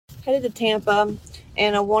headed to Tampa,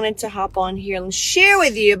 and I wanted to hop on here and share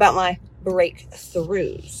with you about my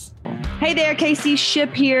breakthroughs. Hey there, Casey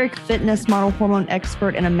Ship here, fitness model, hormone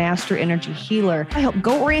expert, and a master energy healer. I help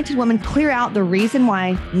goal-oriented women clear out the reason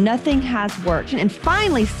why nothing has worked and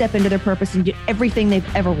finally step into their purpose and get everything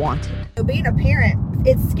they've ever wanted. So being a parent,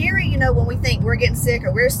 it's scary, when we think we're getting sick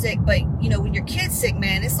or we're sick, but when your kid's sick,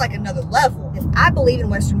 man, it's like another level. If I believe in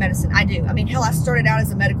Western medicine, I do. I mean, hell, I started out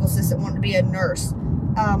as a medical assistant, wanting to be a nurse.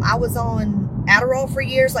 I was on Adderall for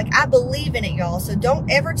years. I believe in it, y'all. So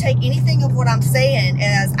don't ever take anything of what I'm saying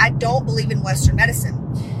as I don't believe in Western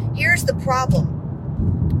medicine. Here's the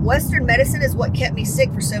problem. Western medicine is what kept me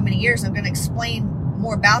sick for so many years. I'm going to explain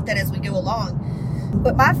more about that as we go along.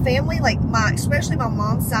 But my family, especially my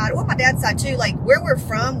mom's side, or my dad's side too, where we're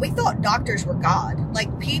from, we thought doctors were God.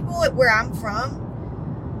 People at where I'm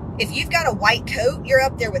from, if you've got a white coat, you're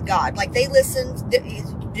up there with God. They listen,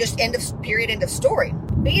 just end of story.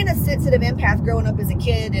 Being a sensitive empath growing up as a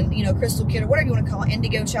kid and, crystal kid or whatever you want to call it,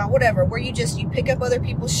 indigo child, whatever, where you pick up other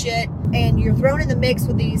people's shit and you're thrown in the mix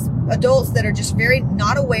with these adults that are just very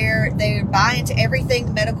not aware. They buy into everything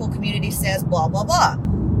the medical community says, blah, blah, blah.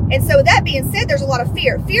 And so that being said, there's a lot of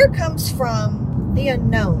fear. Fear comes from the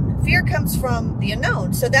unknown.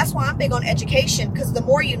 So that's why I'm big on education, because the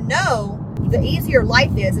more you know, the easier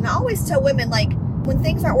life is. And I always tell women, when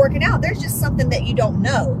things aren't working out, there's just something that you don't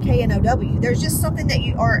know, K-N-O-W. There's just something that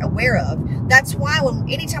you aren't aware of. That's why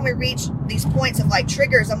anytime we reach these points of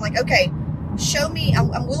triggers, I'm like, okay, show me,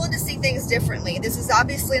 I'm willing to see things differently. This is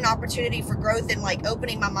obviously an opportunity for growth and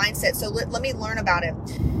opening my mindset. So let me learn about it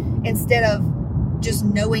instead of just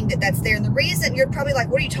knowing that that's there. And the reason you're probably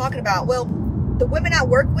like, what are you talking about? Well, the women I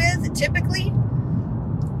work with, typically,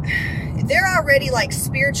 they're already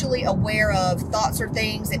spiritually aware of thoughts or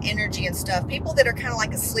things and energy and stuff. People that are kind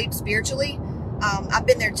of asleep spiritually, I've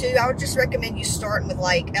been there too. I would just recommend you starting with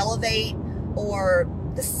Elevate or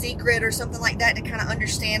The Secret or something like that to kind of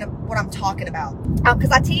understand what I'm talking about.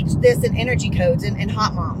 Because I teach this in energy codes and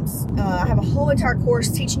Hot Moms. I have a whole entire course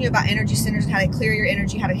teaching you about energy centers and how to clear your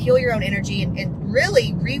energy, how to heal your own energy, and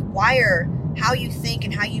really rewire how you think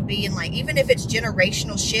and how you be. And even if it's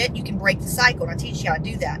generational shit, you can break the cycle. And I teach you how to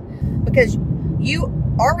do that. Because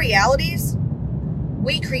our realities,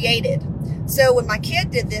 we created. So when my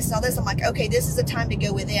kid did all this, I'm like, okay, this is a time to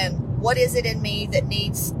go within. What is it in me that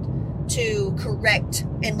needs to correct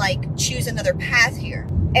and choose another path here?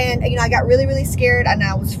 And, I got really, really scared and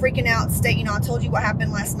I was freaking out. I told you what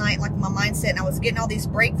happened last night, my mindset, and I was getting all these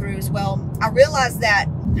breakthroughs. Well, I realized that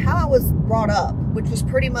how I was brought up, which was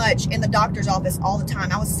pretty much in the doctor's office all the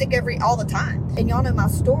time. I was sick all the time. And y'all know my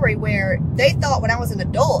story where they thought when I was an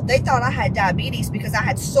adult, they thought I had diabetes because I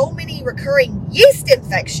had so many recurring yeast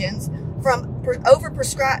infections from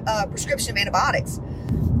prescription of antibiotics.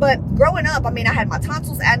 But growing up, I had my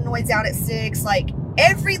tonsils, adenoids out at 6,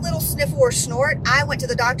 every little sniffle or snort, I went to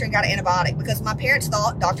the doctor and got an antibiotic because my parents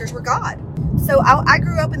thought doctors were God. So I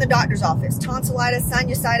grew up in the doctor's office, tonsillitis,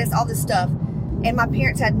 sinusitis, all this stuff. And my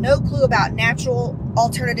parents had no clue about natural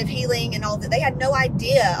alternative healing and all that. They had no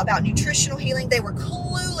idea about nutritional healing. They were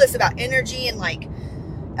clueless about energy and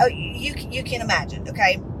you can imagine,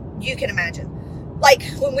 okay? You can imagine.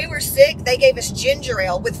 When we were sick, they gave us ginger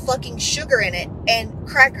ale with fucking sugar in it and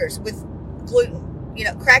crackers with gluten.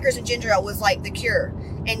 Crackers and ginger ale was the cure.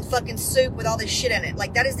 And fucking soup with all this shit in it.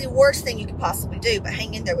 That is the worst thing you could possibly do, but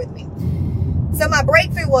hang in there with me. So my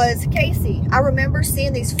breakthrough was, Casey, I remember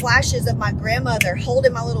seeing these flashes of my grandmother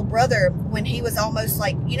holding my little brother when he was almost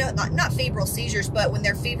not febrile seizures, but when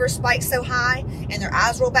their fever spiked so high and their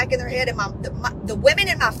eyes roll back in their head. And the women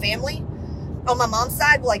in my family on my mom's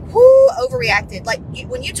side were overreacted.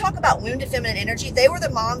 When you talk about wounded feminine energy, they were the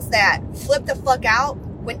moms that flipped the fuck out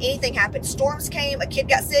when anything happened. Storms came, a kid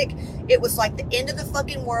got sick. It was the end of the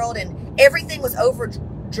fucking world and everything was over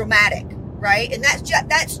dramatic. Right? And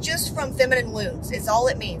that's just from feminine wounds. It's all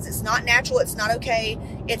it means. It's not natural. It's not okay.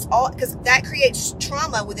 It's all because that creates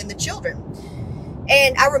trauma within the children.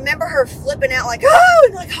 And I remember her flipping out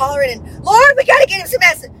oh, and hollering and Lord, we got to get him some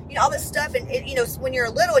medicine. All this stuff. And when you're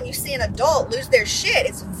little and you see an adult lose their shit,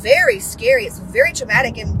 it's very scary. It's very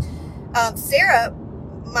traumatic. And Sarah,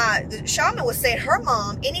 the shaman, was saying her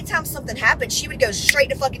mom, anytime something happened, she would go straight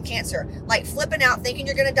to fucking cancer, flipping out, thinking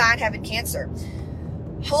you're going to die and having cancer.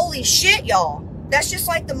 Holy shit, y'all. That's just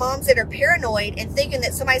the moms that are paranoid and thinking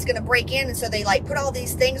that somebody's going to break in. And so they put all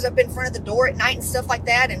these things up in front of the door at night and stuff like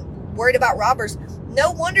that and worried about robbers.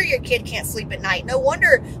 No wonder your kid can't sleep at night. No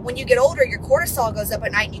wonder when you get older, your cortisol goes up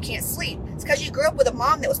at night and you can't sleep. It's because you grew up with a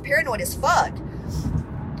mom that was paranoid as fuck.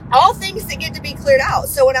 All things that get to be cleared out.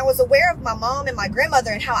 So when I was aware of my mom and my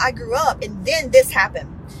grandmother and how I grew up, and then this happened.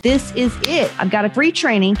 This is it. I've got a free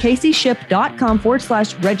training,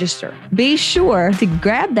 CaseyShip.com/register. Be sure to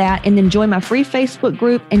grab that and then join my free Facebook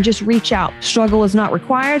group and just reach out. Struggle is not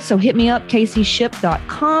required, so hit me up,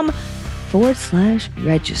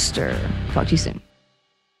 CaseyShip.com/register. Talk to you soon.